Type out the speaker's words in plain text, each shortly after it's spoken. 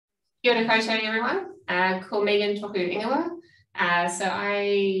Kia ora koutou, everyone. Ko Megan toku ingoa. So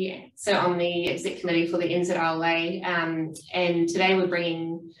I sit on the exec committee for the NZILA, and today we're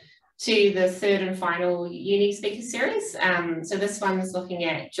bringing to the third and final uni speaker series. So this one's looking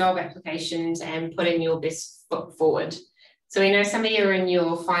at job applications and putting your best foot forward. So we know some of you are in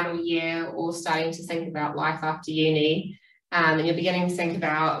your final year or starting to think about life after uni. And you're beginning to think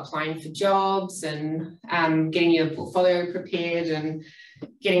about applying for jobs and getting your portfolio prepared and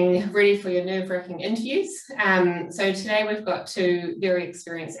getting ready for your nerve-wracking interviews. So today we've got two very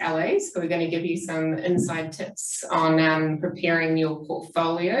experienced LAs who are going to give you some inside tips on preparing your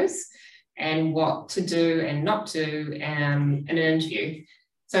portfolios and what to do and not do in an interview.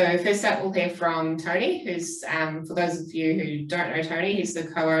 So first up, we'll hear from Tony, who's, for those of you who don't know Tony, he's the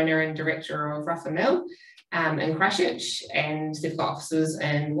co-owner and director of Boffa Milne in Christchurch, and they've got offices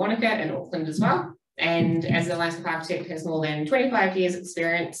in Wanaka and Auckland as well. And as a landscape architect, has more than 25 years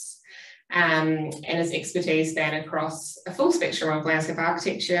experience, and his expertise span across a full spectrum of landscape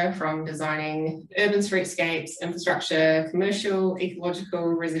architecture, from designing urban streetscapes, infrastructure, commercial,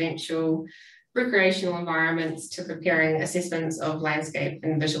 ecological, residential, recreational environments, to preparing assessments of landscape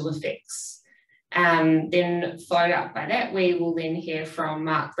and visual effects. Then followed up by that, we will then hear from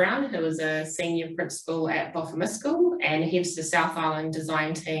Mark Brown, who is a senior principal at Boffa Miskell and heads the South Island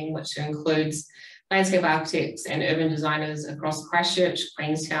design team, which includes landscape architects and urban designers across Christchurch,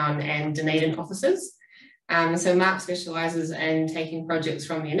 Queenstown and Dunedin offices. So Mark specialises in taking projects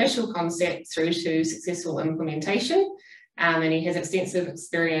from the initial concept through to successful implementation. And he has extensive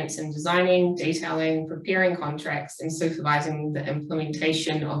experience in designing, detailing, preparing contracts and supervising the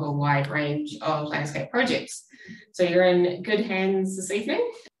implementation of a wide range of landscape projects. So you're in good hands this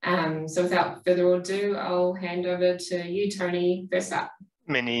evening. So without further ado, I'll hand over to you, Tony, first up.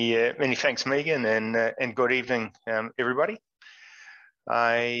 Many thanks, Megan, and good evening, everybody.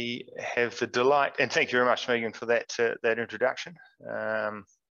 I have the delight, and thank you very much, Megan, for that introduction.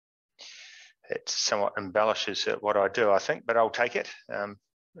 It somewhat embellishes what I do, I think, but I'll take it. And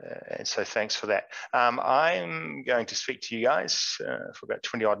so thanks for that. I'm going to speak to you guys for about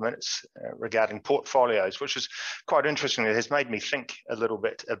 20 odd minutes regarding portfolios, which is quite interesting. It has made me think a little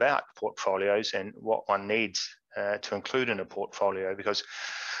bit about portfolios and what one needs to include in a portfolio, because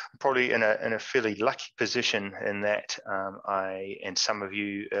I'm probably in a fairly lucky position in that I, and some of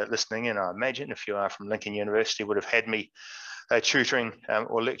you listening, and I imagine if you are from Lincoln University, would have had me tutoring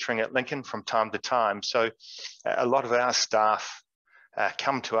or lecturing at Lincoln from time to time. So a lot of our staff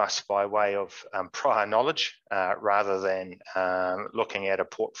come to us by way of prior knowledge rather than looking at a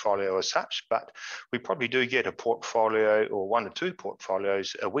portfolio as such, but we probably do get a portfolio or one or two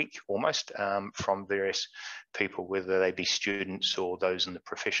portfolios a week almost from various people, whether they be students or those in the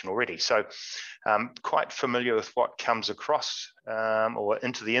profession already. So quite familiar with what comes across or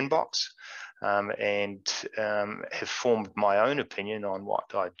into the inbox. And have formed my own opinion on what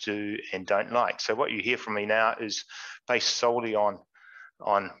I do and don't like. So what you hear from me now is based solely on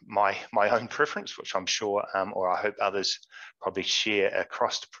my own preference, which I'm sure, or I hope others probably share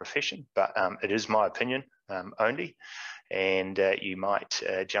across the profession, but it is my opinion only. And you might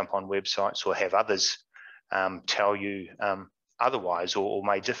jump on websites or have others tell you otherwise or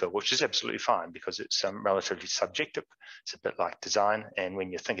may differ, which is absolutely fine because it's relatively subjective. It's a bit like design, and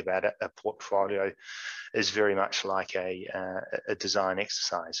when you think about it, a portfolio is very much like a design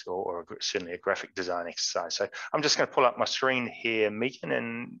exercise, or certainly a graphic design exercise. So I'm just going to pull up my screen here, Megan,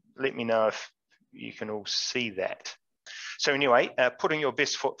 and let me know if you can all see that. So anyway, putting your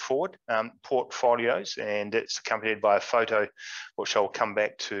best foot forward, portfolios, and it's accompanied by a photo, which I'll come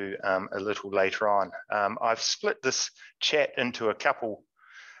back to a little later on. I've split this chat into a couple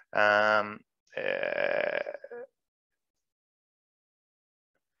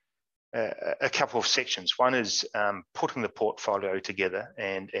of sections. One is putting the portfolio together,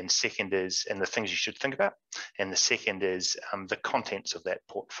 and second is, and the things you should think about, and the second is the contents of that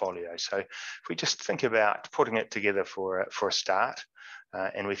portfolio. So if we just think about putting it together for a start,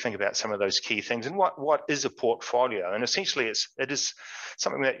 and we think about some of those key things, and what is a portfolio? And essentially it is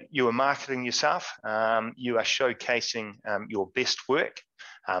something that you are marketing yourself. You are showcasing your best work.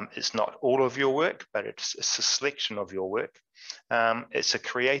 It's not all of your work, but it's a selection of your work. It's a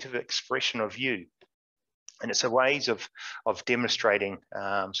creative expression of you. And it's a ways of demonstrating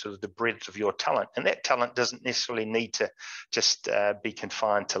sort of the breadth of your talent. And that talent doesn't necessarily need to just be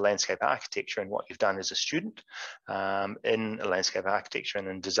confined to landscape architecture and what you've done as a student in landscape architecture and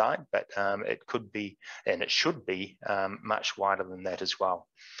in design, but it could be, and it should be, much wider than that as well.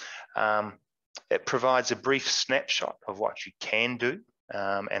 It provides a brief snapshot of what you can do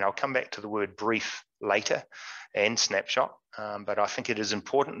and I'll come back to the word brief later and snapshot, but I think it is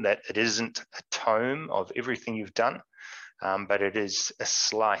important that it isn't a tome of everything you've done, but it is a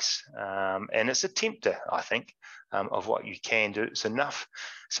slice, and it's a tempter, I think, of what you can do. It's enough.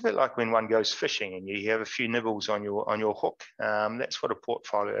 It's a bit like when one goes fishing and you have a few nibbles on your hook. That's what a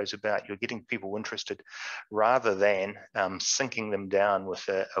portfolio is about. You're getting people interested rather than sinking them down with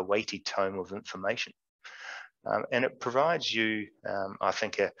a weighty tome of information. And it provides you, I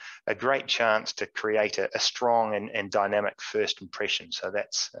think, a great chance to create a strong and dynamic first impression. So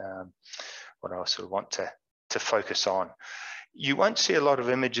that's what I sort of want to focus on. You won't see a lot of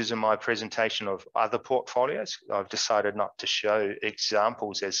images in my presentation of other portfolios. I've decided not to show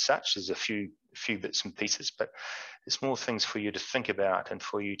examples as such. There's a few bits and pieces, but there's more things for you to think about and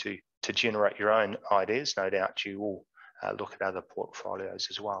for you to generate your own ideas. No doubt you will look at other portfolios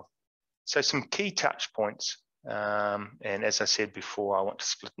as well. So some key touch points, and as I said before, I want to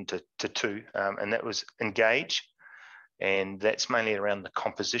split into two, and that was engage, and that's mainly around the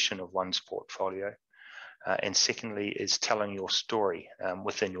composition of one's portfolio. And secondly is telling your story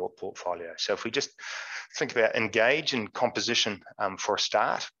within your portfolio. So if we just think about engage and composition for a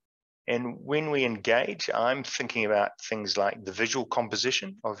start, and when we engage, I'm thinking about things like the visual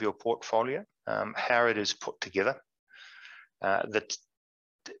composition of your portfolio, how it is put together, the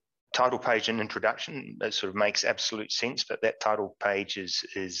title page and introduction. That sort of makes absolute sense, but that title page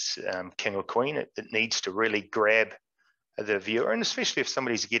is king or queen. It needs to really grab the viewer, and especially if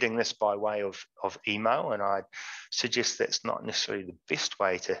somebody's getting this by way of email, and I'd suggest that's not necessarily the best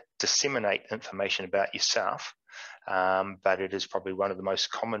way to disseminate information about yourself, but it is probably one of the most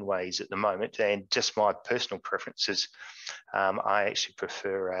common ways at the moment. And just my personal preferences, I actually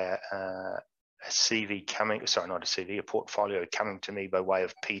prefer a CV coming, sorry, not a CV, a portfolio coming to me by way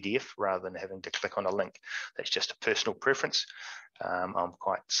of PDF rather than having to click on a link. That's just a personal preference. I'm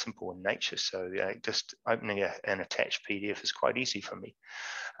quite simple in nature, so just opening an attached PDF is quite easy for me.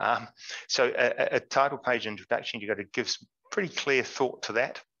 So a title page introduction, you've got to give some pretty clear thought to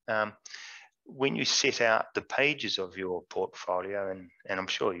that. When you set out the pages of your portfolio, and I'm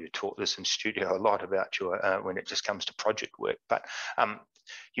sure you taught this in studio a lot about your when it just comes to project work, but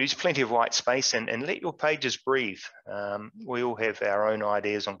use plenty of white space and let your pages breathe. We all have our own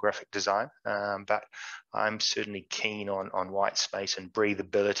ideas on graphic design, but I'm certainly keen on white space and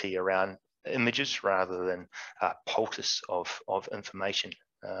breathability around images rather than poultice of information.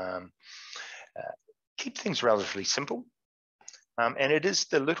 Keep things relatively simple. And it is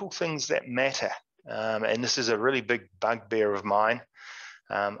the little things that matter. And this is a really big bugbear of mine.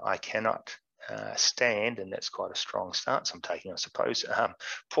 I cannot stand, and that's quite a strong stance I'm taking, I suppose,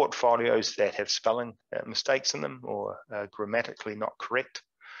 portfolios that have spelling mistakes in them or grammatically not correct.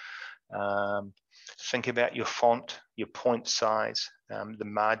 Think about your font, your point size, the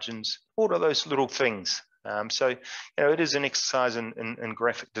margins, all of those little things. So, you know, it is an exercise in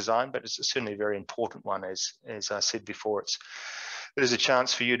graphic design, but it's certainly a very important one. As I said before, it is a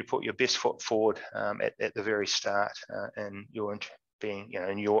chance for you to put your best foot forward at the very start, and your being, you know,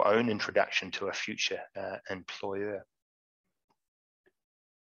 in your own introduction to a future employer.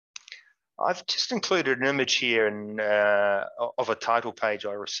 I've just included an image here of a title page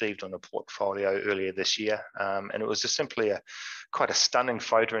I received on a portfolio earlier this year, and it was simply quite a stunning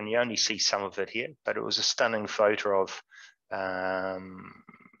photo, and you only see some of it here, but it was a stunning photo of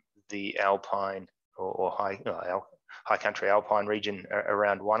the Alpine or high country Alpine region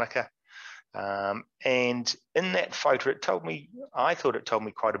around Wanaka. And in that photo, I thought it told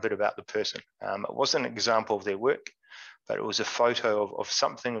me quite a bit about the person. It wasn't an example of their work, but it was a photo of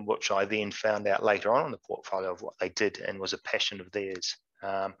something in which I then found out later on in the portfolio of what they did and was a passion of theirs.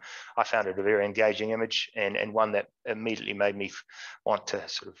 I found it a very engaging image and one that immediately made me want to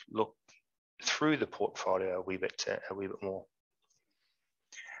sort of look through the portfolio a wee bit more.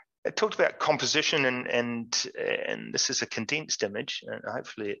 It talked about composition and this is a condensed image, and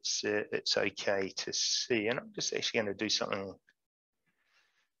hopefully it's okay to see. And I'm just actually going to do something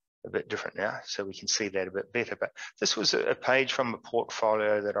a bit different now so we can see that a bit better. But this was a page from a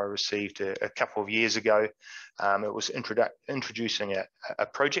portfolio that I received a couple of years ago. It was introducing a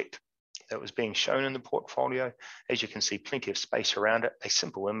project that was being shown in the portfolio. As you can see, plenty of space around it, a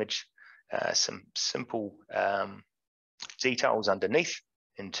simple image, some simple details underneath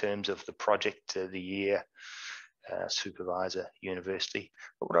in terms of the project, the year, supervisor, university.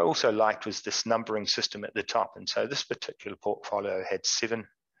 But what I also liked was this numbering system at the top. And so this particular portfolio had seven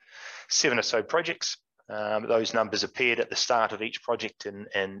or so projects. Those numbers appeared at the start of each project, and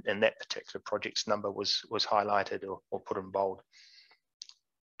that particular project's number was highlighted or put in bold.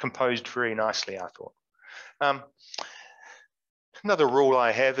 Composed very nicely, I thought. Another rule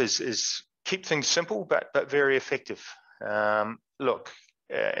I have is keep things simple, but very effective. Look,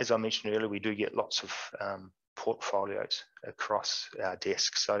 as I mentioned earlier, we do get lots of portfolios across our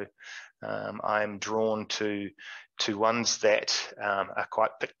desk. So I'm drawn to ones that are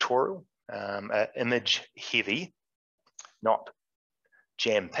quite pictorial, are image heavy, not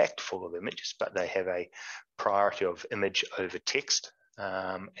jam-packed full of images, but they have a priority of image over text,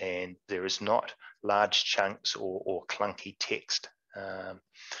 and there is not large chunks or clunky text.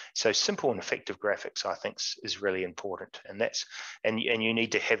 So simple and effective graphics, I think, is really important, and you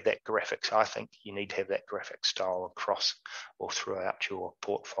need to have that graphics. I think you need to have that graphic style across or throughout your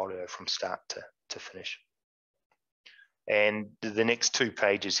portfolio from start to finish. And the next 2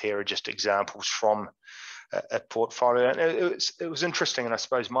 pages here are just examples from a portfolio. And it was interesting, and I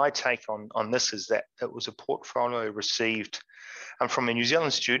suppose my take on this is that it was a portfolio received from a New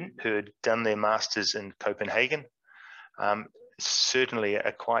Zealand student who had done their masters in Copenhagen. Certainly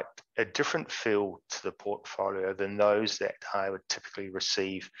quite a different feel to the portfolio than those that I would typically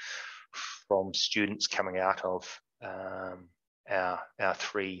receive from students coming out of our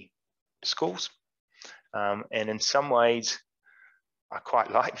 3 schools. And in some ways, I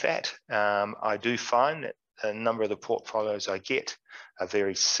quite like that. I do find that a number of the portfolios I get are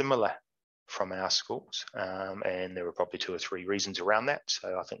very similar from our schools, and there are probably 2 or 3 reasons around that.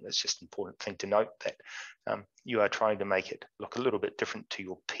 So I think that's just an important thing to note, that you are trying to make it look a little bit different to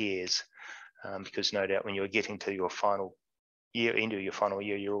your peers, because no doubt when you're getting to your final year, end of your final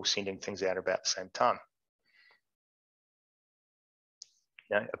year, you're all sending things out about the same time.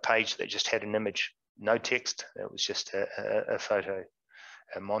 You know, a page that just had an image, no text, it was just a photo,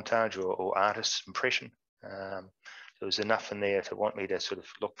 a montage or artist's impression. There was enough in there to want me to sort of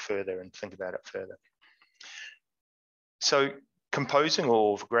look further and think about it further. So composing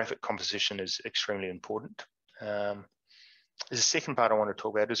or graphic composition is extremely important. The second part I want to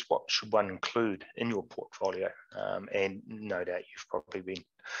talk about is what should one include in your portfolio, and no doubt you've probably been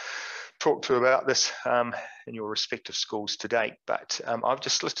talked to about this in your respective schools to date, but I've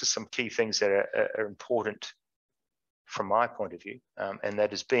just listed some key things that are important from my point of view, and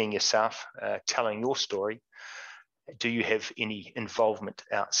that is being yourself, telling your story. Do you have any involvement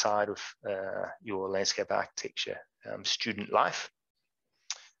outside of your landscape architecture student life?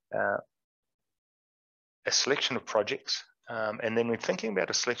 A selection of projects, and then when thinking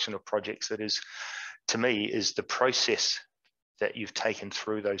about a selection of projects, that is, to me, is the process that you've taken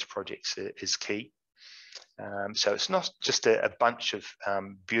through those projects is key. So it's not just a bunch of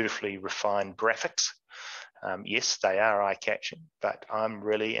beautifully refined graphics. Yes, they are eye-catching, but I'm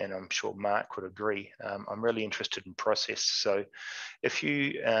really, and I'm sure Mark would agree, I'm really interested in process. So if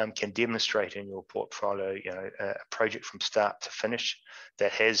you can demonstrate in your portfolio, you know, a project from start to finish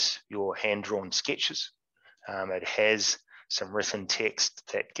that has your hand-drawn sketches, it has some written text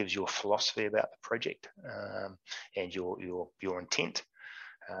that gives your philosophy about the project and your intent,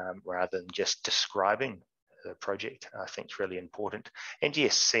 rather than just describing the project, I think is really important. And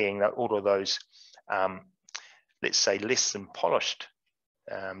yes, seeing that all of those let's say less than polished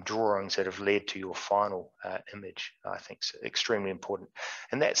drawings that have led to your final image, I think is extremely important.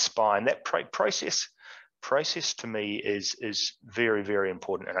 And that spine, that process to me is very, very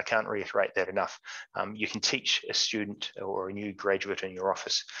important, and I can't reiterate that enough. You can teach a student or a new graduate in your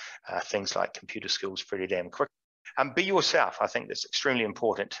office things like computer skills pretty damn quick. Be yourself. I think that's extremely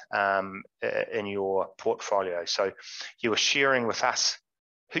important in your portfolio. So you are sharing with us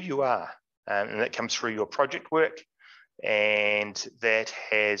who you are, and that comes through your project work, and that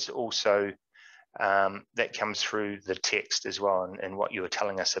has also that comes through the text as well, and what you were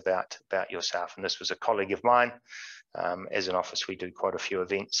telling us about yourself. And this was a colleague of mine. As an office, we do quite a few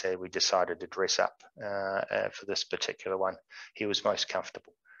events. We decided to dress up for this particular one. He was most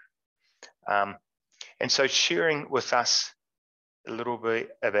comfortable. And so sharing with us a little bit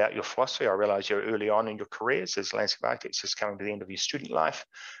about your philosophy. I realise you're early on in your careers as landscape architects, just coming to the end of your student life.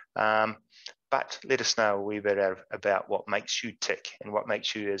 But let us know a wee bit about what makes you tick and what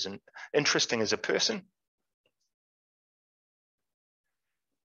makes you as interesting as a person.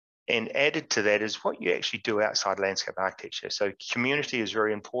 And added to that is what you actually do outside landscape architecture. So community is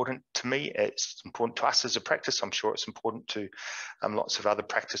very important to me. It's important to us as a practice. I'm sure it's important to lots of other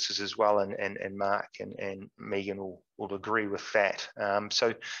practices as well. And Mark and Megan will agree with that. So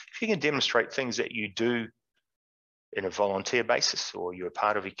if you can demonstrate things that you do in a volunteer basis, or you're a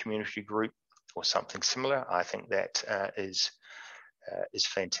part of a community group or something similar, I think that is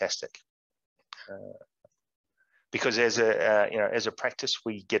fantastic. because as a practice,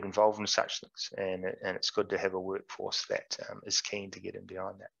 we get involved in such things, and it's good to have a workforce that is keen to get in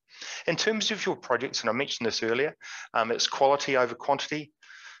behind that. In terms of your projects, and I mentioned this earlier, it's quality over quantity.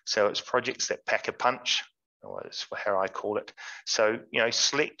 So it's projects that pack a punch, or that's how I call it. So,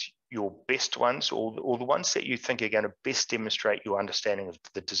 select your best ones, or the ones that you think are going to best demonstrate your understanding of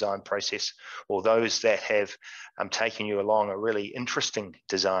the design process, or those that have taken you along a really interesting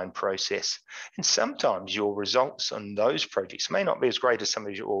design process. And sometimes your results on those projects may not be as great as some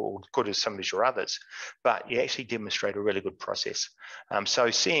of your, or good as some of your others, but you actually demonstrate a really good process.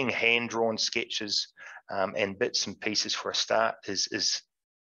 So seeing hand-drawn sketches and bits and pieces for a start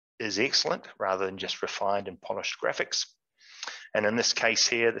is excellent, rather than just refined and polished graphics. And in this case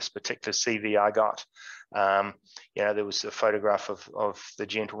here, this particular CV I got, there was a photograph of the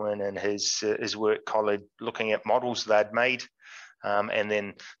gentleman and his work colleague looking at models they'd made, and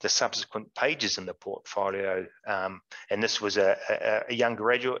then the subsequent pages in the portfolio. And this was a young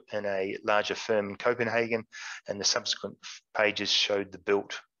graduate in a larger firm in Copenhagen, and the subsequent pages showed the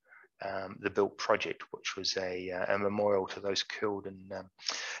built project, which was a memorial to those killed in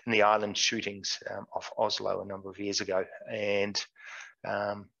the island shootings off Oslo a number of years ago. And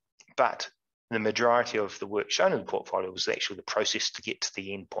but the majority of the work shown in the portfolio was actually the process to get to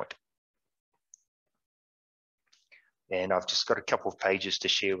the end point. And I've just got a couple of pages to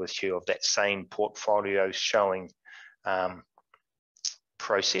share with you of that same portfolio showing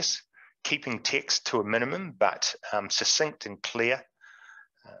process, keeping text to a minimum, but succinct and clear.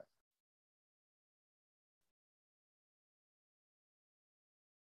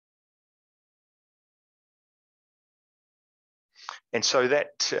 And so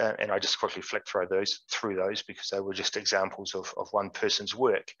that, and I just quickly flicked through those because they were just examples of one person's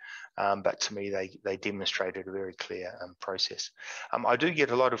work. But to me, they demonstrated a very clear process. I do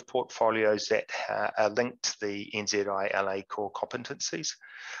get a lot of portfolios that are linked to the NZILA core competencies.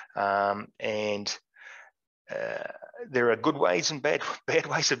 And there are good ways and bad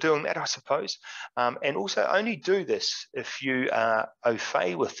ways of doing that, I suppose. And also only do this if you are au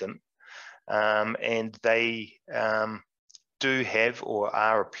fait with them and they do have or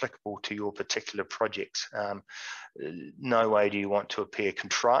are applicable to your particular projects. No way do you want to appear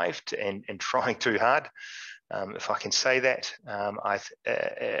contrived and trying too hard. If I can say that,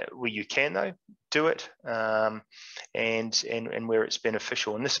 where you can though, do it, and where it's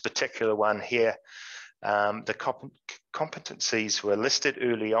beneficial. In this particular one here, the competencies were listed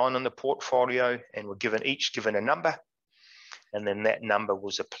early on in the portfolio and were each given a number. And then that number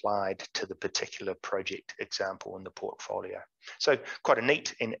was applied to the particular project example in the portfolio. So quite a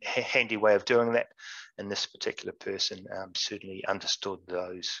neat and handy way of doing that. And this particular person certainly understood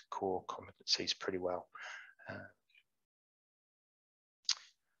those core competencies pretty well.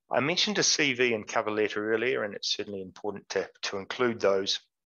 I mentioned a CV and cover letter earlier, and it's certainly important to include those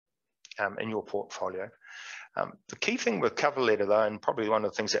in your portfolio. The key thing with cover letter though, and probably one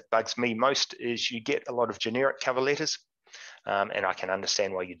of the things that bugs me most, is you get a lot of generic cover letters. And I can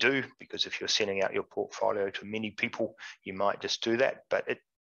understand why you do, because if you're sending out your portfolio to many people, you might just do that, but it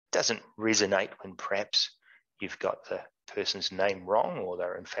doesn't resonate when perhaps you've got the person's name wrong, or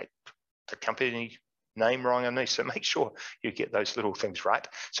they're in fact the company name wrong underneath. So make sure you get those little things right.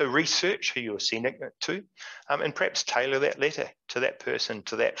 So research who you're sending it to, and perhaps tailor that letter to that person,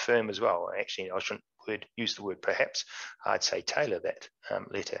 to that firm as well. Actually, I shouldn't use the word perhaps. I'd say tailor that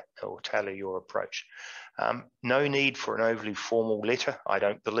letter, or tailor your approach. No need for an overly formal letter, I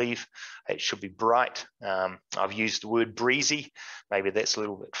don't believe. It should be bright. I've used the word breezy. Maybe that's a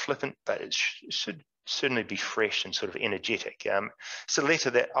little bit flippant, but it should certainly be fresh and sort of energetic. It's a letter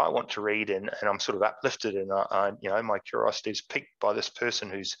that I want to read, and I'm sort of uplifted, and my curiosity is piqued by this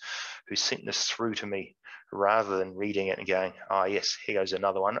person who's sent this through to me, rather than reading it and going, oh yes, here goes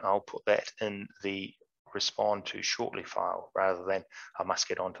another one, I'll put that in the respond to shortly file, rather than I must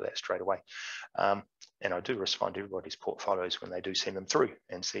get onto that straight away. And I do respond to everybody's portfolios when they do send them through,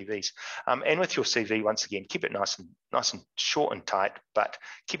 and CVs. And with your CV, once again, keep it nice and short and tight, but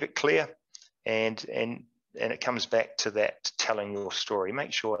keep it clear, and it comes back to that telling your story.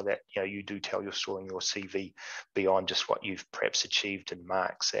 Make sure that you do tell your story in your CV beyond just what you've perhaps achieved in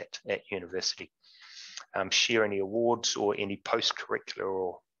marks at university. Share any awards or any post-curricular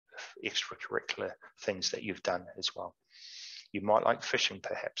or extracurricular things that you've done as well. You might like fishing,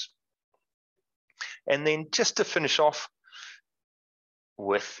 perhaps. And then just to finish off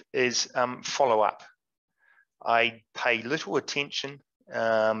with is follow-up. I pay little attention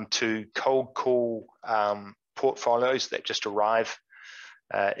to cold call portfolios that just arrive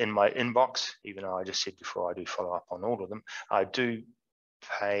in my inbox, even though I just said before I do follow up on all of them. I do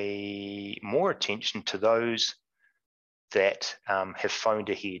pay more attention to those that have phoned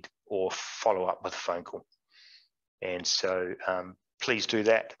ahead or follow up with a phone call. And so please do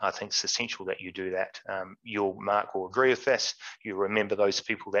that. I think it's essential that you do that. Mark will agree with this. You remember those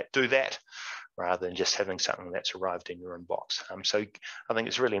people that do that, rather than just having something that's arrived in your inbox. So I think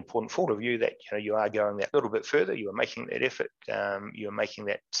it's really important for all of you that you are going that little bit further. You are making that effort. You are making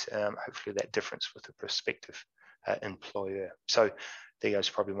that hopefully that difference with a prospective employer. So there goes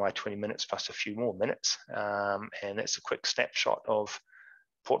probably my 20 minutes plus a few more minutes, and that's a quick snapshot of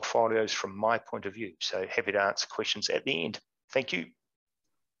portfolios from my point of view. So happy to answer questions at the end. Thank you.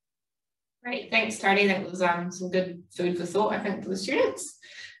 Great, thanks Tony. That was some good food for thought, I think, for the students.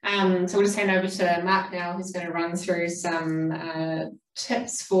 So we'll just hand over to Mark now, who's going to run through some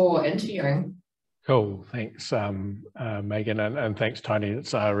tips for interviewing. Cool, thanks Megan, and thanks Tony.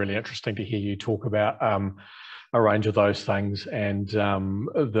 It's really interesting to hear you talk about a range of those things, and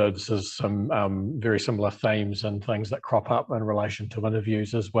there's some very similar themes and things that crop up in relation to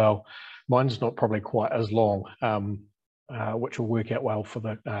interviews as well. Mine's not probably quite as long, which will work out well for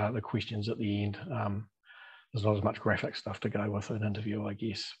the questions at the end. There's not as much graphic stuff to go with an interview, I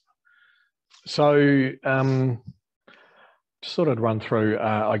guess. So just thought I'd run through,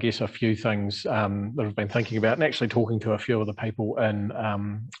 I guess, a few things that I've been thinking about, and actually talking to a few of the people in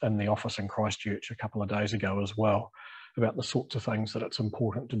the office in Christchurch a couple of days ago as well, about the sorts of things that it's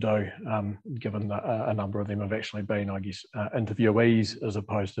important to do, given that a number of them have actually been, I guess, interviewees as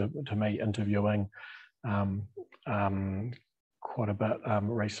opposed to me interviewing quite a bit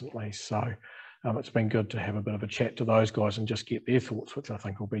recently. So it's been good to have a bit of a chat to those guys and just get their thoughts, which I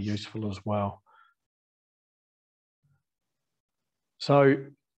think will be useful as well. So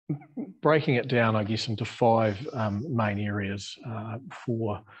breaking it down, I guess, into 5 main areas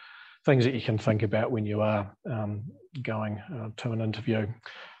for things that you can think about when you are going to an interview.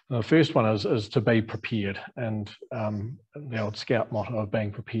 The first one is to be prepared, and the old Scout motto of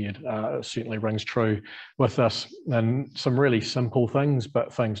being prepared certainly rings true with this, and some really simple things,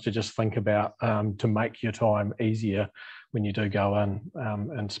 but things to just think about to make your time easier when you do go in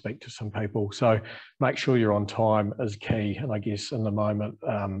and speak to some people. So make sure you're on time is key, and I guess in the moment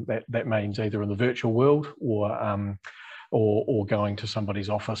that means either in the virtual world or going to somebody's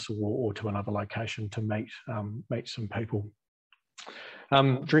office or to another location to meet some people.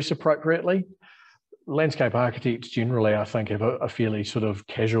 Dress appropriately. Landscape architects generally, I think, have a fairly sort of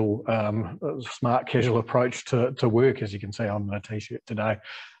casual, smart casual approach to work. As you can see, I'm in a t-shirt today,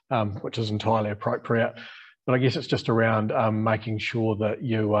 which is entirely appropriate. But I guess it's just around making sure that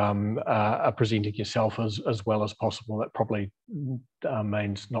you are presenting yourself as well as possible. That probably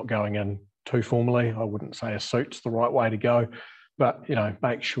means not going in too formally. I wouldn't say a suit's the right way to go, but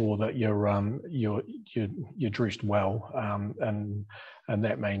make sure that you're dressed well, and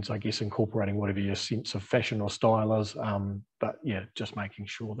that means, I guess, incorporating whatever your sense of fashion or style is. But yeah, just making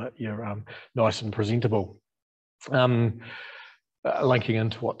sure that you're nice and presentable. Linking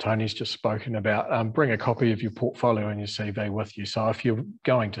into what Tony's just spoken about, bring a copy of your portfolio and your CV with you. So if you're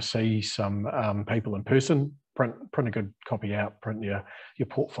going to see some people in person, print a good copy out, print your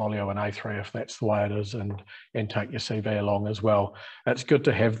portfolio in A3 if that's the way it is, and take your CV along as well. It's good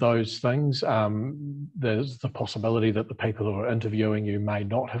to have those things. There's the possibility that the people who are interviewing you may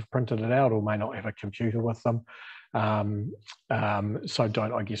not have printed it out or may not have a computer with them. So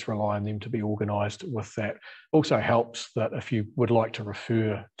don't, I guess, rely on them to be organised with that. Also helps that if you would like to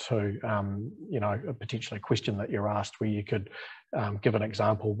refer to, a potentially a question that you're asked, where you could give an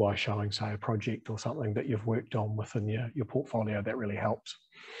example by showing, say, a project or something that you've worked on within your portfolio. That really helps.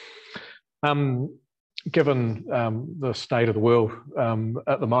 Given the state of the world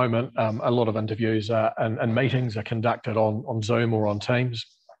at the moment, a lot of interviews and meetings are conducted on Zoom or on Teams.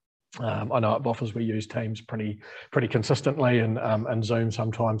 I know at Boffa we use Teams pretty consistently, and Zoom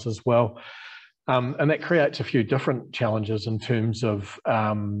sometimes as well. And that creates a few different challenges in terms of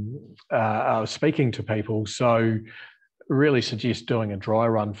speaking to people. So really suggest doing a dry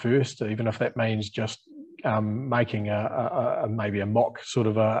run first, even if that means just making maybe a mock sort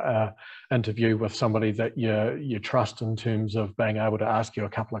of a interview with somebody that you trust in terms of being able to ask you a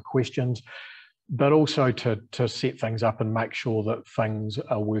couple of questions, but also to set things up and make sure that things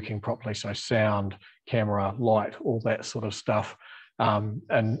are working properly. So sound, camera, light, all that sort of stuff,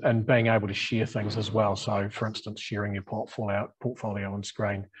 and being able to share things as well. So for instance, sharing your portfolio on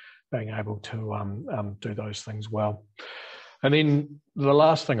screen, being able to do those things well. And then the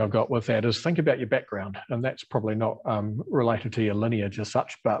last thing I've got with that is think about your background, and that's probably not related to your lineage as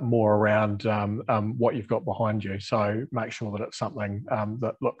such, but more around what you've got behind you. So make sure that it's something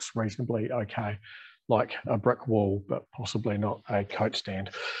that looks reasonably okay, like a brick wall, but possibly not a coat stand.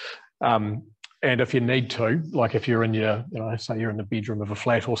 And if you need to, like if you're in your, say you're in the bedroom of a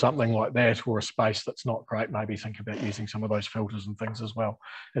flat or something like that, or a space that's not great, maybe think about using some of those filters and things as well,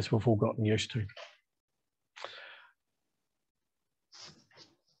 as we've all gotten used to.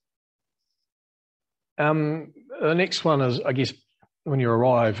 The next one is, I guess, when you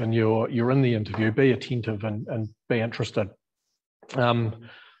arrive and you're in the interview, be attentive and be interested. And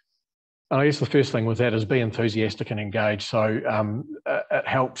I guess the first thing with that is be enthusiastic and engaged. So it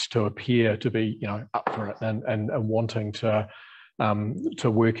helps to appear to be, up for it and wanting to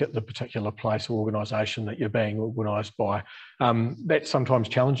work at the particular place or organisation that you're being organised by. That's sometimes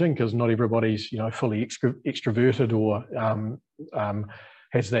challenging because not everybody's, fully extroverted or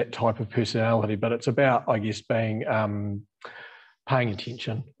has that type of personality. But it's about, I guess, being paying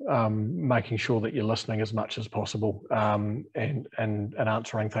attention, making sure that you're listening as much as possible, and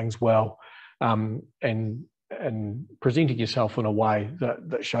answering things well, and presenting yourself in a way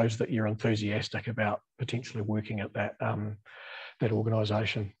that shows that you're enthusiastic about potentially working at that that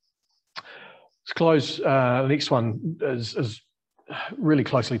organisation. Let's close. The next one is really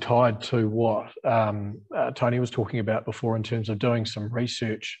closely tied to what Tony was talking about before in terms of doing some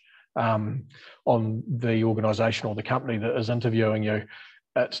research on the organisation or the company that is interviewing you.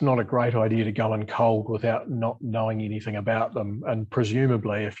 It's not a great idea to go in cold without not knowing anything about them. And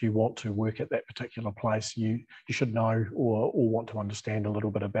presumably, if you want to work at that particular place, you should know or want to understand a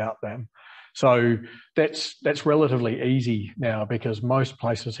little bit about them. So that's relatively easy now because most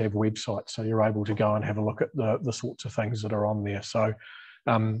places have websites, so you're able to go and have a look at the sorts of things that are on there. So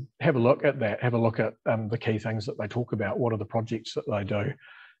have a look at that. Have a look at the key things that they talk about. What are the projects that they do?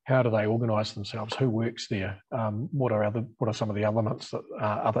 How do they organise themselves? Who works there? What are some of the elements that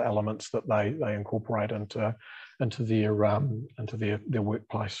other elements that they incorporate into their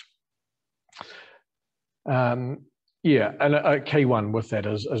workplace? Yeah, and a key one with that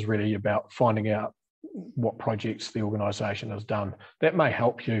is really about finding out what projects the organisation has done. That may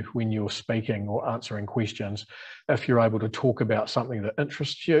help you when you're speaking or answering questions. If you're able to talk about something that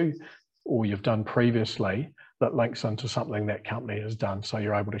interests you or you've done previously that links into something that company has done. So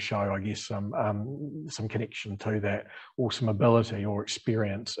you're able to show, I guess, some connection to that or some ability or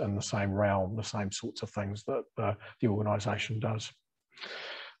experience in the same realm, the same sorts of things that the organisation does.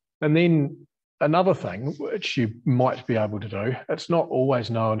 And then another thing which you might be able to do, it's not always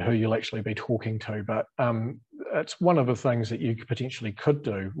known who you'll actually be talking to, but it's one of the things that you potentially could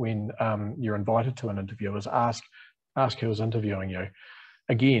do when you're invited to an interview is ask who's interviewing you.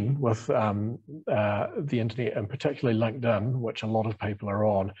 Again, with the internet and particularly LinkedIn, which a lot of people are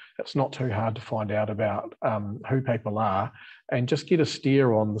on, it's not too hard to find out about who people are and just get a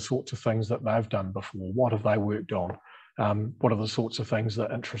steer on the sorts of things that they've done before. What have they worked on? What are the sorts of things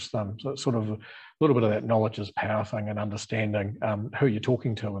that interest them? So it's sort of a little bit of that knowledge is power thing and understanding who you're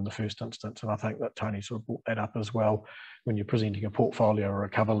talking to in the first instance. And I think that Tony sort of brought that up as well when you're presenting a portfolio or a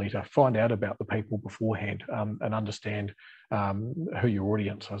cover letter. Find out about the people beforehand and understand who your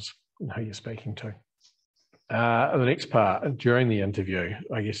audience is and who you're speaking to. The next part during the interview,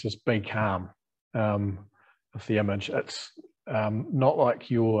 I guess, is be calm with the image. It's not like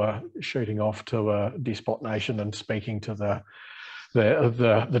you're shooting off to a despot nation and speaking to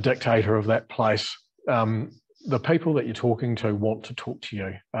the dictator of that place. The people that you're talking to want to talk to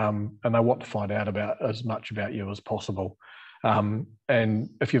you, and they want to find out about as much about you as possible. And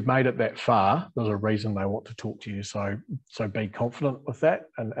if you've made it that far, there's a reason they want to talk to you. So be confident with that,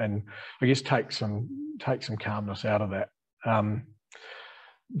 and I guess take some calmness out of that.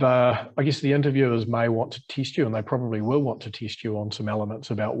 I guess the interviewers may want to test you, and they probably will want to test you on some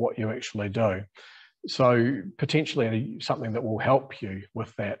elements about what you actually do. So potentially something that will help you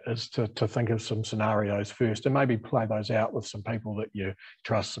with that is to think of some scenarios first and maybe play those out with some people that you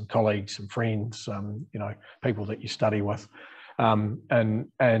trust, some colleagues, some friends, people that you study with,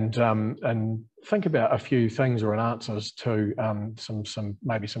 and think about a few things or answers to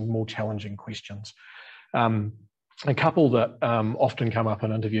maybe some more challenging questions. A couple that often come up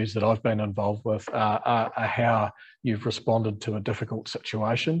in interviews that I've been involved with are how you've responded to a difficult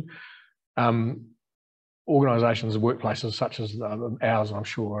situation. Organisations and workplaces such as ours, I'm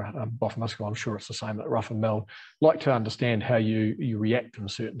sure, Boffa Miskell, I'm sure it's the same at Rough and Milne, like to understand how you react in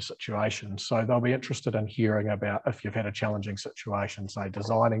certain situations. So they'll be interested in hearing about if you've had a challenging situation, say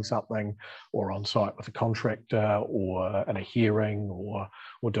designing something or on site with a contractor or in a hearing or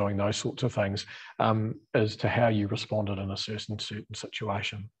doing those sorts of things, as to how you responded in a certain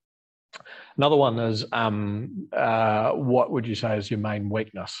situation. Another one is what would you say is your main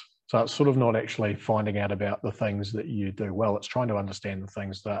weakness? So it's sort of not actually finding out about the things that you do well. It's trying to understand the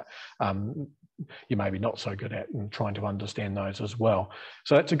things that you're maybe not so good at, and trying to understand those as well.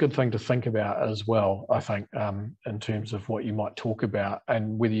 So that's a good thing to think about as well, I think, in terms of what you might talk about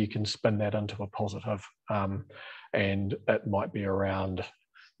and whether you can spin that into a positive. And it might be around,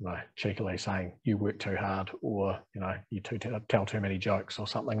 cheekily saying you work too hard, or you tell too many jokes or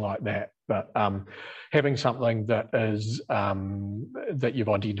something like that. But having something that is that you've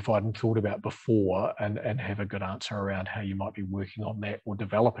identified and thought about before, and have a good answer around how you might be working on that or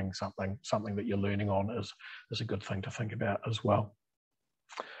developing something that you're learning on is a good thing to think about as well.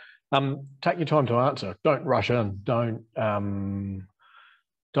 Take your time to answer. Don't rush in. Don't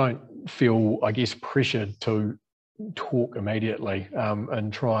feel, I guess, pressured to talk immediately,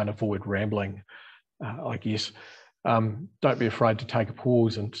 and try and avoid rambling, I guess. Don't be afraid to take a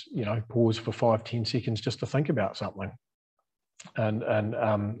pause and pause for 5-10 seconds just to think about something,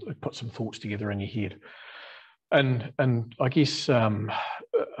 and put some thoughts together in your head. And I guess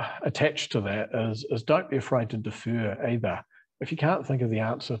attached to that is don't be afraid to defer either. If you can't think of the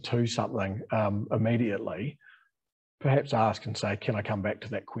answer to something immediately, perhaps ask and say, can I come back to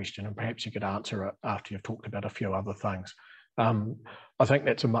that question? And perhaps you could answer it after you've talked about a few other things. I think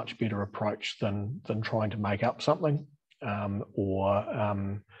that's a much better approach than trying to make up something,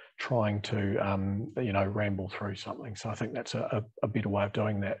 or trying to ramble through something. So I think that's a better way of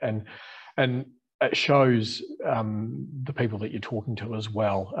doing that. And it shows the people that you're talking to as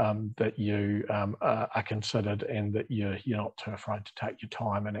well, that you are considered, and that you're not too afraid to take your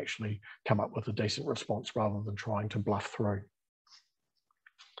time and actually come up with a decent response rather than trying to bluff through.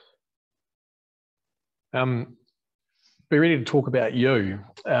 Be ready to talk about you.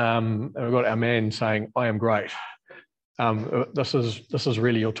 And we've got our man saying, I am great. This is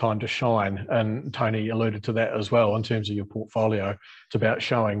really your time to shine, and Tony alluded to that as well in terms of your portfolio. It's about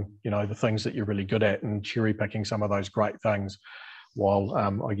showing the things that you're really good at and cherry picking some of those great things, while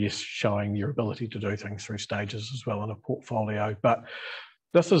I guess showing your ability to do things through stages as well in a portfolio. But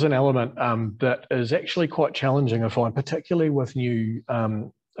this is an element that is actually quite challenging, I find, particularly with new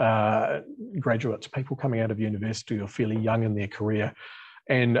graduates, people coming out of university or fairly young in their career.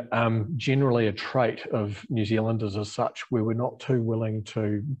 And generally a trait of New Zealanders as such, where we're not too willing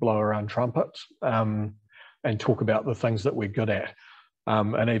to blow our own trumpets and talk about the things that we're good at,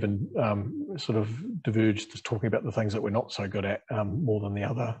 and even sort of diverge to talking about the things that we're not so good at more than the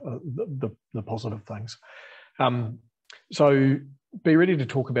other, the positive things. So be ready to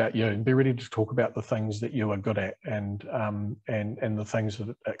talk about you, and be ready to talk about the things that you are good at, and the things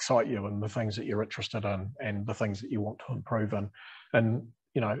that excite you, and the things that you're interested in, and the things that you want to improve in. And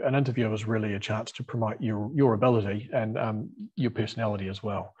an interview is really a chance to promote your ability and your personality as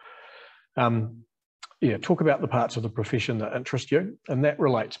well. Talk about the parts of the profession that interest you, and that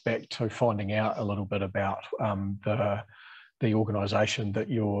relates back to finding out a little bit about the organisation that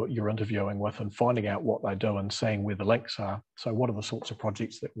you're interviewing with, and finding out what they do and seeing where the links are. So, what are the sorts of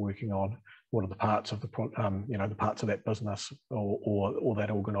projects that we're working on? What are the parts of the parts of that business or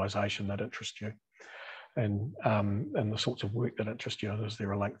that organisation that interest you? And the sorts of work that interest you. Is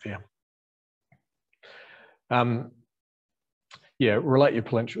there a link there? Relate your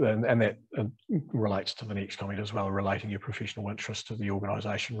and that relates to the next comment as well, relating your professional interest to the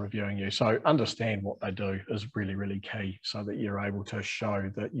organisation reviewing you. So understand what they do is really, really key, so that you're able to show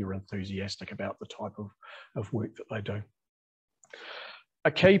that you're enthusiastic about the type of work that they do. A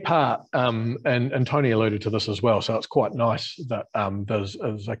key part, and Tony alluded to this as well, so it's quite nice that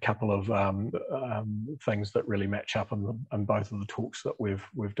there's a couple of things that really match up in both of the talks that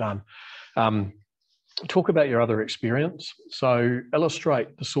we've done. Talk about your other experience. So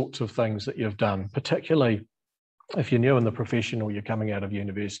illustrate the sorts of things that you've done, particularly if you're new in the profession or you're coming out of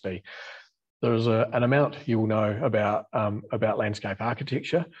university. There's an amount you'll know about landscape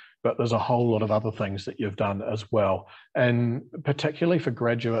architecture, but there's a whole lot of other things that you've done as well. And particularly for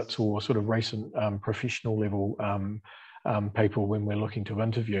graduates or sort of recent professional level people, when we're looking to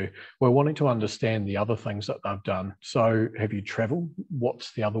interview, we're wanting to understand the other things that they've done. So have you travelled?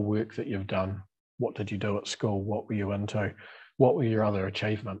 What's the other work that you've done? What did you do at school? What were you into? What were your other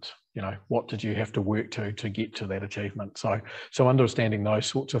achievements? What did you have to work to get to that achievement? So understanding those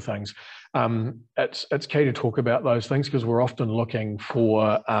sorts of things. It's key to talk about those things, because we're often looking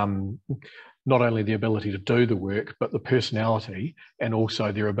for not only the ability to do the work, but the personality and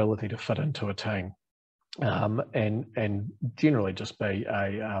also their ability to fit into a team, and generally just be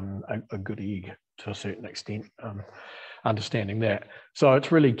a good egg to a certain extent. Understanding that. So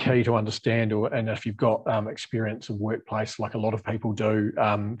it's really key to understand, and if you've got experience in workplace, like a lot of people do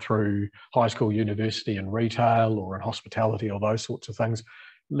through high school, university and retail, or in hospitality, or those sorts of things,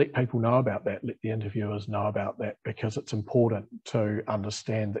 let people know about that, let the interviewers know about that, because it's important to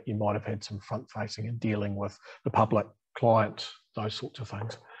understand that you might have had some front facing and dealing with the public, clients, those sorts of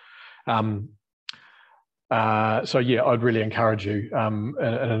things. So yeah, I'd really encourage you in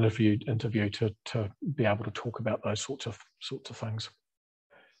an interview to be able to talk about those sorts of things.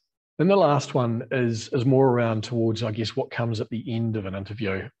 Then the last one is more around towards, I guess, what comes at the end of an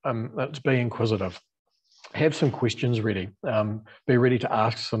interview. It's be inquisitive. Have some questions ready. Be ready to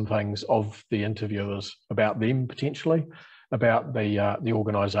ask some things of the interviewers about them, potentially, about the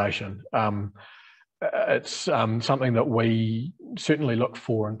organisation. It's something that we certainly look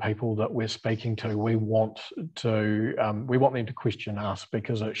for in people that we're speaking to. We want them to question us,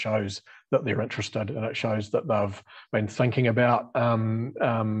 because it shows that they're interested, and it shows that they've been thinking about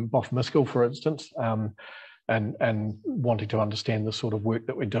Boffa Miskell, for instance, and wanting to understand the sort of work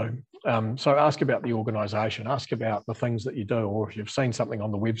that we do. So ask about the organisation, ask about the things that you do, or if you've seen something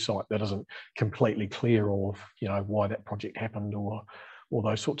on the website that isn't completely clear, or why that project happened, or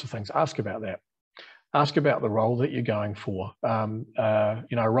those sorts of things. Ask about that. Ask about the role that you're going for.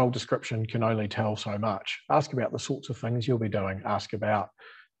 A role description can only tell so much. Ask about the sorts of things you'll be doing. Ask about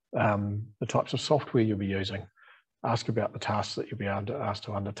the types of software you'll be using. Ask about the tasks that you'll be asked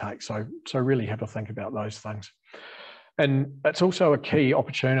to undertake. So really have a think about those things. And it's also a key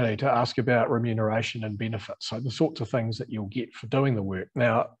opportunity to ask about remuneration and benefits. So the sorts of things that you'll get for doing the work.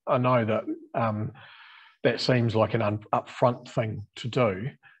 Now, I know that that seems like an upfront thing to do.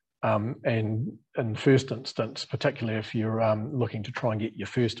 And in first instance, particularly if you're looking to try and get your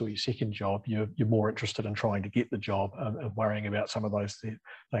first or your second job, you're more interested in trying to get the job and worrying about some of those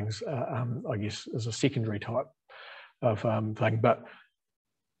things, I guess, as a secondary type of thing. But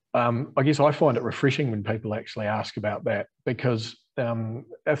I guess I find it refreshing when people actually ask about that, because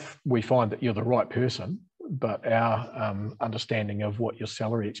if we find that you're the right person, but our understanding of what your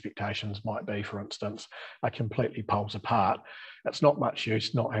salary expectations might be, for instance, are completely poles apart, it's not much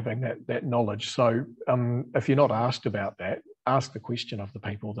use not having that knowledge. So if you're not asked about that, ask the question of the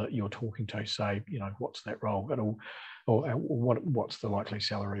people that you're talking to. Say, what's that role? Or what's the likely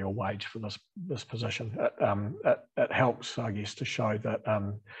salary or wage for this position? It helps, I guess, to show that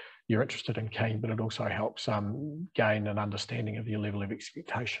you're interested and keen, but it also helps gain an understanding of your level of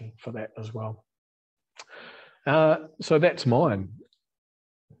expectation for that as well. So that's mine.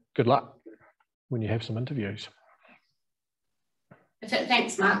 Good luck when you have some interviews.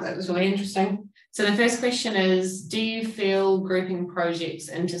 Thanks, Mark. That was really interesting. So the first question is, do you feel grouping projects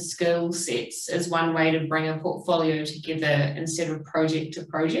into skill sets is one way to bring a portfolio together instead of project to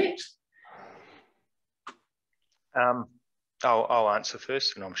project? I'll answer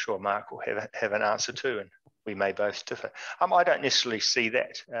first, and I'm sure Mark will have an answer too, and we may both differ. I don't necessarily see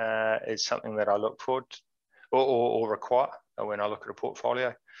that as something that I look forward to or require when I look at a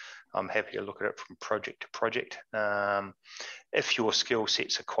portfolio. I'm happy to look at it from project to project. If your skill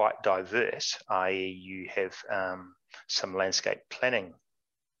sets are quite diverse, i.e. you have some landscape planning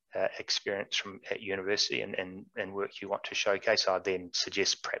experience at university and work you want to showcase, I'd then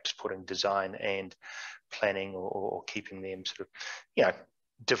suggest perhaps putting design and planning or keeping them sort of,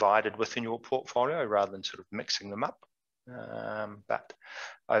 divided within your portfolio rather than sort of mixing them up. But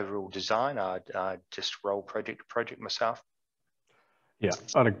overall design, I'd just roll project to project myself. Yeah,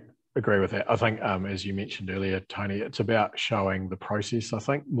 I'd agree with that. I think, as you mentioned earlier, Tony, it's about showing the process, I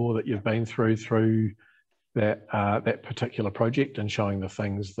think, more that you've been through that particular project, and showing the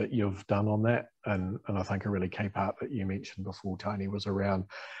things that you've done on that. And I think a really key part that you mentioned before, Tony, was around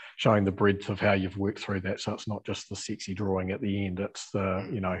showing the breadth of how you've worked through that. So it's not just the sexy drawing at the end, it's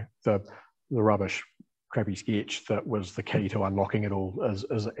the rubbish, crappy sketch that was the key to unlocking it all,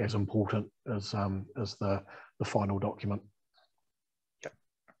 as important as the final document.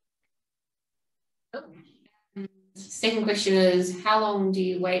 Second question is, how long do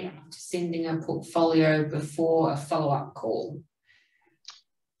you wait after sending a portfolio before a follow-up call?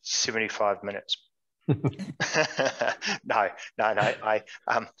 75 minutes. No.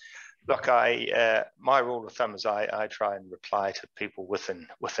 Look, my rule of thumb is I try and reply to people within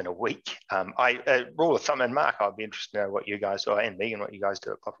a week. Rule of thumb, and Mark, I'd be interested to know what you guys do, and Megan, what you guys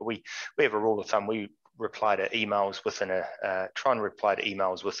do at Boffa. We have a rule of thumb. We reply to emails try and reply to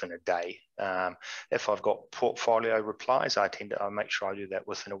emails within a day. If I've got portfolio replies, I make sure I do that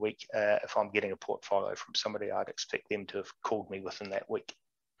within a week. If I'm getting a portfolio from somebody, I'd expect them to have called me within that week.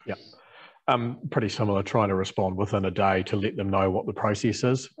 Yeah. Pretty similar, trying to respond within a day to let them know what the process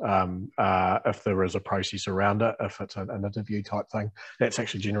is. If there is a process around it, if it's an interview type thing, that's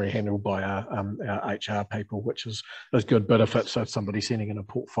actually generally handled by our HR people, which is good. But if it's somebody sending in a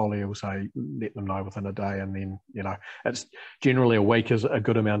portfolio, say, let them know within a day, and then, you know, it's generally a week is a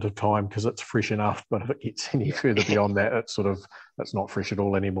good amount of time because it's fresh enough. But if it gets any further beyond that, it's not fresh at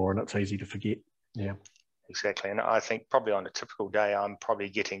all anymore, and it's easy to forget. Yeah. Exactly, and I think probably on a typical day, I'm probably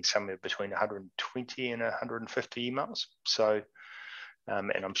getting somewhere between 120 and 150 emails. So,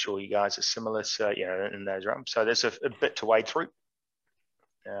 and I'm sure you guys are similar. So, you know, in those realms. So there's a bit to wade through.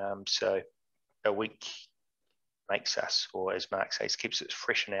 So a week makes us, or as Mark says, keeps it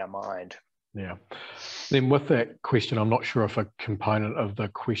fresh in our mind. Yeah. Then with that question, I'm not sure if a component of the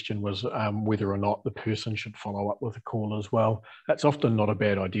question was whether or not the person should follow up with a call as well. That's often not a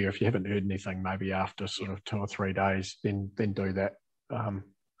bad idea. If you haven't heard anything, maybe after sort of 2 or 3 days, then do that.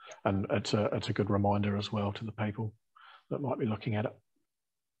 And it's a good reminder as well to the people that might be looking at it.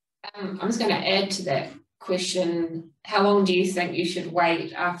 I'm just going to add to that question. How long do you think you should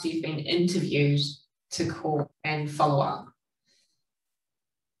wait after you've been interviewed to call and follow up?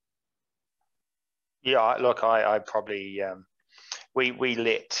 Yeah, look, I probably we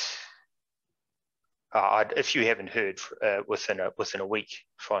let if you haven't heard within a week,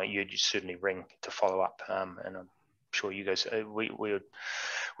 fine, you'd certainly ring to follow up, and I'm sure you guys we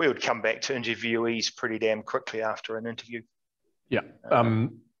would come back to interviewees pretty damn quickly after an interview. Yeah.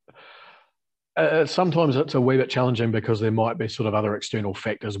 Sometimes it's a wee bit challenging because there might be sort of other external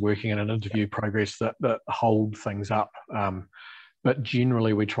factors working in an interview progress that hold things up. But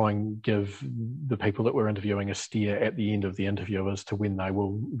generally, we try and give the people that we're interviewing a steer at the end of the interview as to when they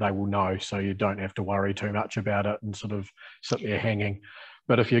will know, so you don't have to worry too much about it and sort of sit there hanging.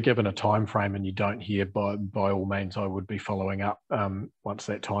 But if you're given a time frame and you don't hear, by all means, I would be following up once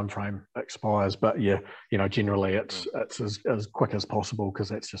that time frame expires. But yeah, you know, generally it's as quick as possible because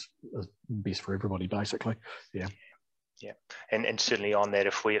that's just best for everybody, basically. Yeah. Yeah, and certainly on that,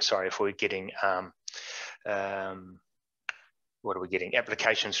 if we're getting what are we getting?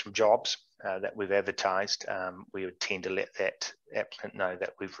 Applications from jobs that we've advertised. We would tend to let that applicant know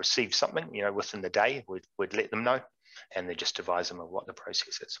that we've received something, you know, within the day. We'd let them know, and then just advise them of what the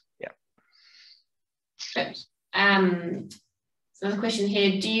process is. Yeah. Good. So another question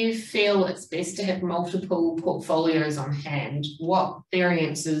here: do you feel it's best to have multiple portfolios on hand? What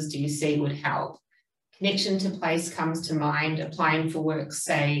variances do you see would help? Connection to place comes to mind. Applying for work,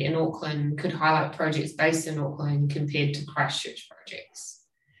 say, in Auckland, could highlight projects based in Auckland compared to Christchurch projects.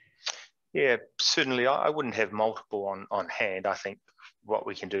 Yeah, certainly. I wouldn't have multiple on hand. I think what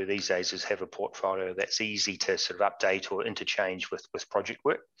we can do these days is have a portfolio that's easy to sort of update or interchange with project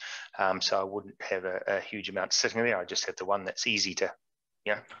work. So I wouldn't have a huge amount sitting there. I just have the one that's easy to,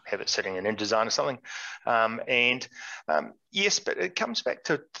 you know, have it sitting in InDesign or something. Yes, but it comes back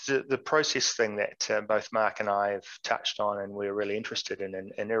to the process thing that both Mark and I have touched on, and we're really interested in,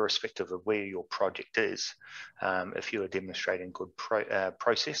 and irrespective of where your project is, if you are demonstrating good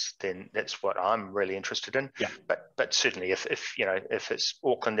process, then that's what I'm really interested in. Yeah. But certainly if you know, if it's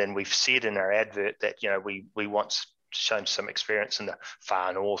Auckland and we've said in our advert that, you know, we want shown some experience in the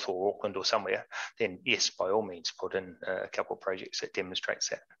far north or Auckland or somewhere, then yes, by all means, put in a couple of projects that demonstrates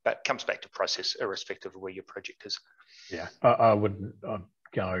that. But it comes back to process, irrespective of where your project is. Yeah, I wouldn't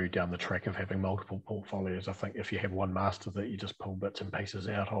go down the track of having multiple portfolios. I think if you have one master that you just pull bits and pieces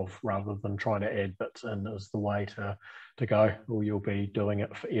out of, rather than trying to add bits in, is the way to go, or you'll be doing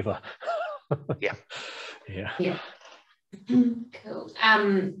it forever. Yeah. Yeah. Yeah. Cool.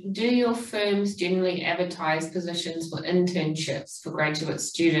 Do your firms generally advertise positions for internships for graduate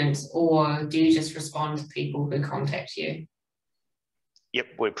students, or do you just respond to people who contact you? Yep,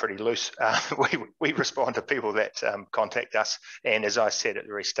 we're pretty loose. We respond to people that contact us. And as I said at the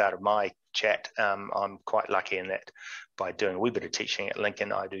very start of my chat, I'm quite lucky in that by doing a wee bit of teaching at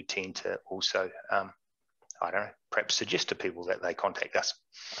Lincoln, I do tend to also, I don't know, perhaps suggest to people that they contact us.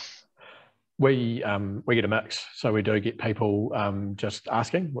 We get a mix, so we do get people just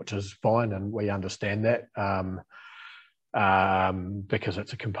asking, which is fine, and we understand that because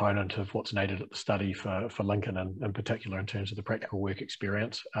it's a component of what's needed at the study for Lincoln, and in particular in terms of the practical work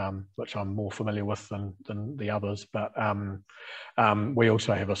experience, which I'm more familiar with than the others. But we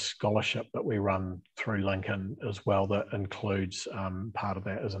also have a scholarship that we run through Lincoln as well that includes part of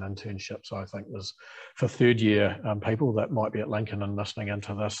that as an internship. So I think there's, for third year people that might be at Lincoln and listening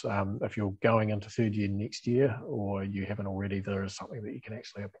into this, if you're going into third year next year or you haven't already, there is something that you can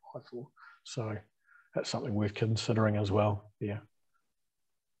actually apply for. So that's something worth considering as well. Yeah.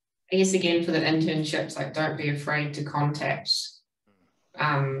 I guess again for the internships, like, don't be afraid to contact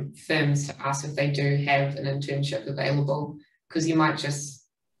firms to ask if they do have an internship available, because you might just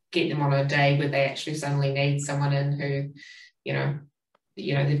get them on a day where they actually suddenly need someone in who,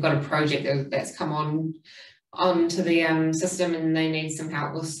 they've got a project that's come onto the system and they need some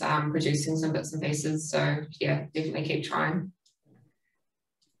help with producing some bits and pieces. So yeah, definitely keep trying.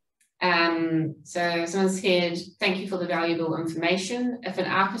 So someone said, thank you for the valuable information. If an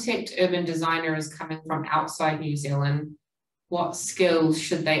architect, urban designer is coming from outside New Zealand, what skills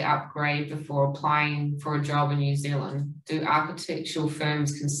should they upgrade before applying for a job in New Zealand? Do architectural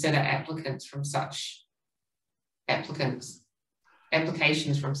firms consider applications from such applicants?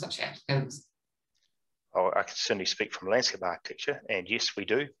 Oh, I can certainly speak from landscape architecture, and yes, we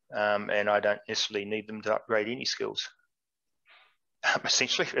do. And I don't necessarily need them to upgrade any skills.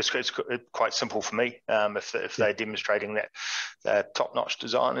 Essentially, it's quite simple for me. If they're demonstrating that they're top-notch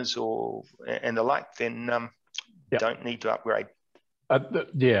designers and the like, then don't need to upgrade.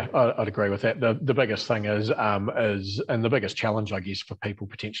 I'd agree with that. The biggest thing is and the biggest challenge, I guess, for people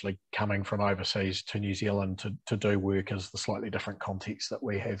potentially coming from overseas to New Zealand to do work is the slightly different context that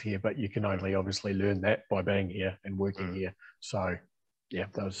we have here. But you can only obviously learn that by being here and working here. So,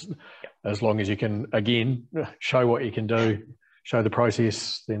 as long as you can, again, show what you can do, show the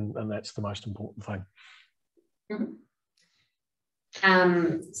process, and that's the most important thing. Mm-hmm.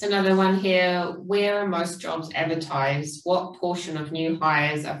 So another one here, where are most jobs advertised? What portion of new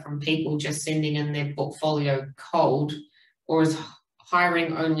hires are from people just sending in their portfolio cold, or is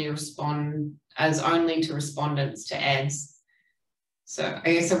hiring only to respondents to ads? So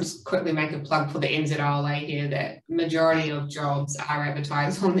I guess I'll just quickly make a plug for the NZILA here, that majority of jobs are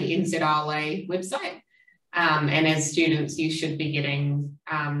advertised on the NZILA website. And as students, you should be getting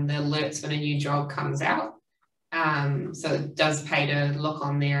the alerts when a new job comes out. So it does pay to look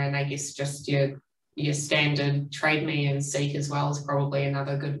on there, and I guess just your standard Trade Me and Seek as well is probably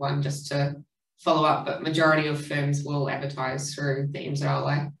another good one just to follow up, but majority of firms will advertise through the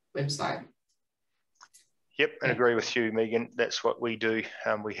NZILA website. Yep, and agree with you, Megan. That's what we do.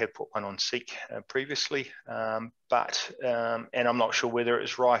 We have put one on Seek previously, and I'm not sure whether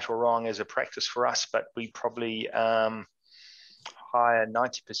it's right or wrong as a practice for us, but we probably hire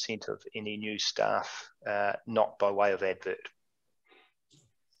 90% of any new staff not by way of advert.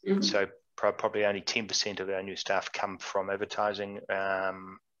 Mm-hmm. So probably only 10% of our new staff come from advertising.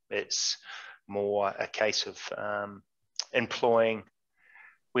 It's more a case of employing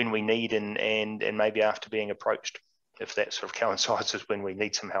when we need and maybe after being approached, if that sort of coincides with when we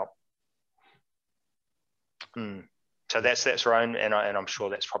need some help. So that's our own, and I'm sure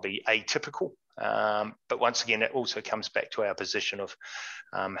that's probably atypical. But once again, it also comes back to our position of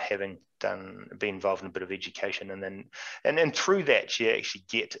having been involved in a bit of education, and then through that you actually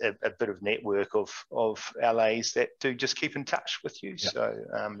get a bit of network of LAs that do just keep in touch with you. Yep. So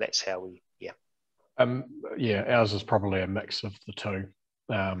that's how we ours is probably a mix of the two.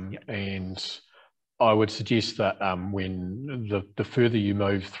 And I would suggest that when the further you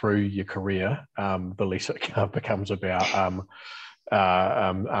move through your career, the less it becomes about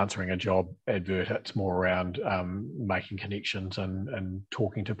answering a job advert. It's more around making connections and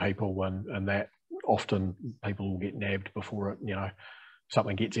talking to people, and that often people will get nabbed before it,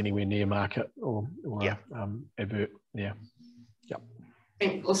 something gets anywhere near market or advert. Yeah. Yep. I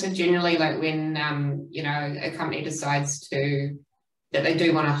think also generally, like when a company decides that they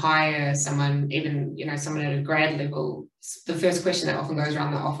do want to hire someone, even someone at a grad level, the first question that often goes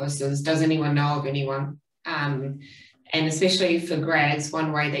around the office is, does anyone know of anyone? And especially for grads,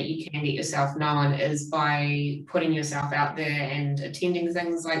 one way that you can get yourself known is by putting yourself out there and attending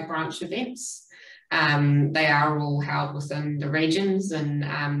things like branch events. They are all held within the regions,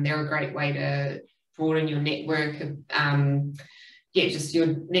 and they're a great way to broaden your network, just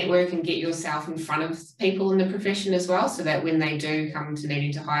your network, and get yourself in front of people in the profession as well, so that when they do come to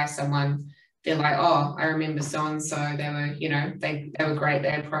needing to hire someone, they're like, oh, I remember so-and-so, they were, they were great,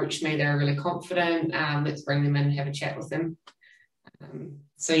 they approached me, they were really confident, let's bring them in and have a chat with them.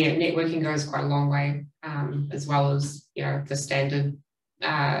 So yeah, networking goes quite a long way, as well as, the standard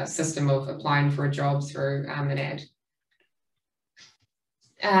system of applying for a job through an ad.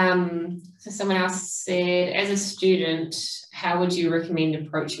 So someone else said, as a student, how would you recommend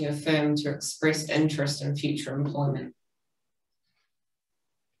approaching a firm to express interest in future employment?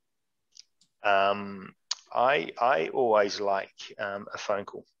 I always like a phone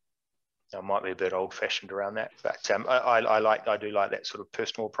call. I might be a bit old-fashioned around that, but I do like that sort of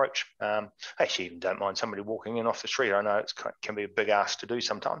personal approach. I actually even don't mind somebody walking in off the street. I know it can be a big ask to do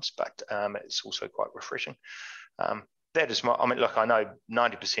sometimes, but it's also quite refreshing. That is look, I know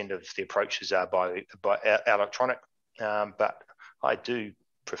 90% of the approaches are by electronic, but I do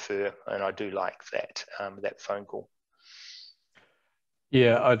prefer and I do like that that phone call.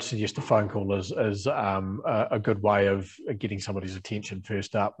 Yeah, I'd suggest a phone call is a good way of getting somebody's attention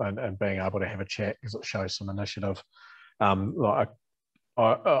first up and being able to have a chat, because it shows some initiative. Like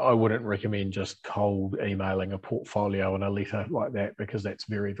I wouldn't recommend just cold emailing a portfolio and a letter like that, because that's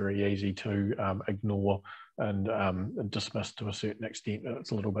very, very easy to ignore and dismiss to a certain extent. And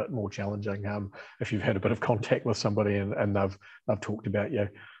it's a little bit more challenging if you've had a bit of contact with somebody and they've talked about you.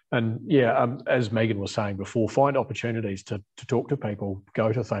 And yeah, as Megan was saying before, find opportunities to talk to people,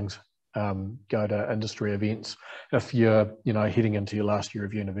 go to things, go to industry events. If you're heading into your last year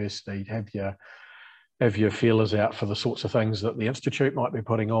of university, have your feelers out for the sorts of things that the Institute might be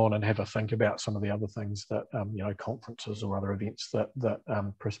putting on, and have a think about some of the other things that conferences or other events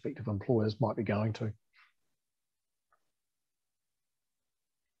that prospective employers might be going to.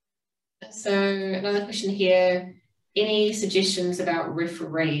 So another question here, any suggestions about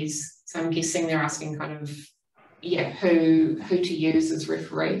referees? So I'm guessing they're asking kind of, who to use as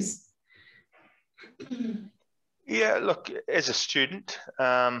referees. Yeah, look, as a student,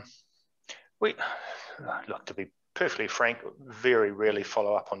 look, to be perfectly frank, very rarely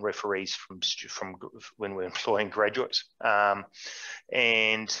follow up on referees from when we're employing graduates.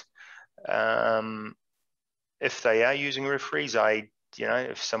 If they are using referees,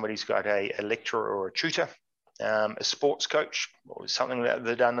 if somebody's got a lecturer or a tutor, a sports coach, or something that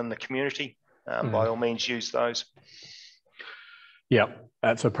they've done in the community, by all means use those. Yeah,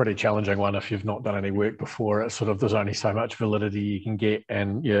 that's a pretty challenging one if you've not done any work before. It's sort of, there's only so much validity you can get,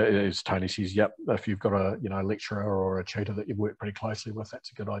 and yeah, as Tony says, yep, if you've got a lecturer or a tutor that you've worked pretty closely with,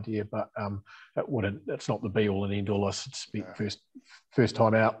 that's a good idea. But it's not the be all and end all. It's first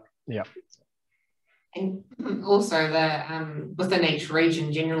time out. Yeah. And also within each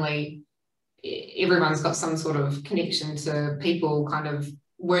region, generally everyone's got some sort of connection to people kind of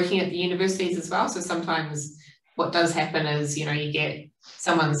working at the universities as well. So sometimes what does happen is, you get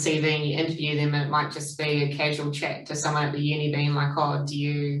someone's CV and you interview them, and it might just be a casual chat to someone at the uni being like, oh, do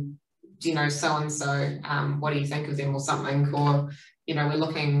you know so-and-so? What do you think of them or something? Or, we're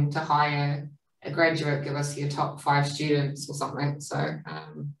looking to hire a graduate, give us your top 5 students or something. So,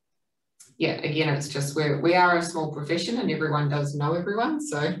 yeah, again, it's just we are a small profession and everyone does know everyone.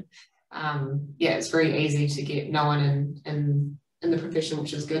 So, yeah, it's very easy to get known in the profession,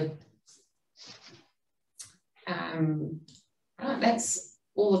 which is good. That's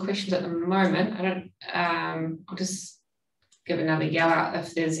all the questions at the moment. I'll just give another yell out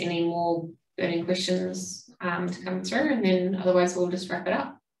if there's any more burning questions to come through, and then otherwise we'll just wrap it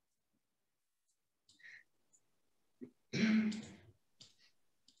up.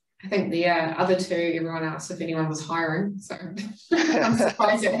 I think the other two, everyone asked if anyone was hiring, so I'm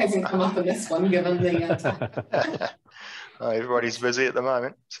surprised it hasn't come up in this one, given the everybody's busy at the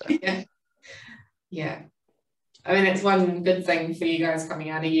moment. So. Yeah. I mean, that's one good thing for you guys coming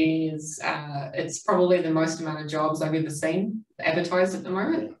out of uni is it's probably the most amount of jobs I've ever seen advertised at the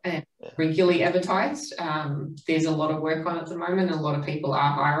moment, and regularly advertised. There's a lot of work on at the moment, and a lot of people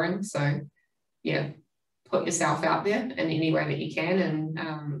are hiring. So, yeah, put yourself out there in any way that you can, and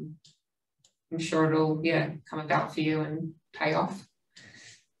I'm sure it'll, come about for you and pay off.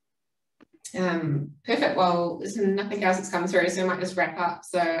 Perfect. Well, there's nothing else that's come through, so I might just wrap up.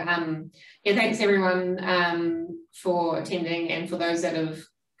 So thanks everyone for attending, and for those that have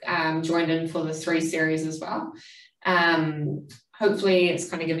joined in for the 3 series as well. Hopefully it's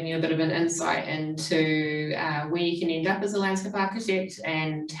kind of given you a bit of an insight into where you can end up as a landscape architect,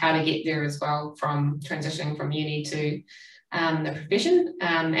 and how to get there as well, from transitioning from uni to the profession.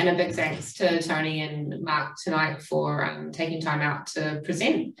 And a big thanks to Tony and Mark tonight for taking time out to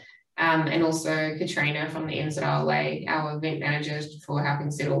present. And also Katrina from the NZILA, our event manager, for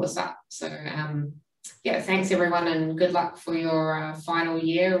helping set all this up. So thanks everyone, and good luck for your final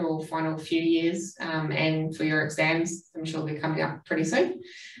year or final few years, and for your exams. I'm sure they're coming up pretty soon.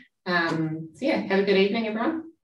 Have a good evening, everyone.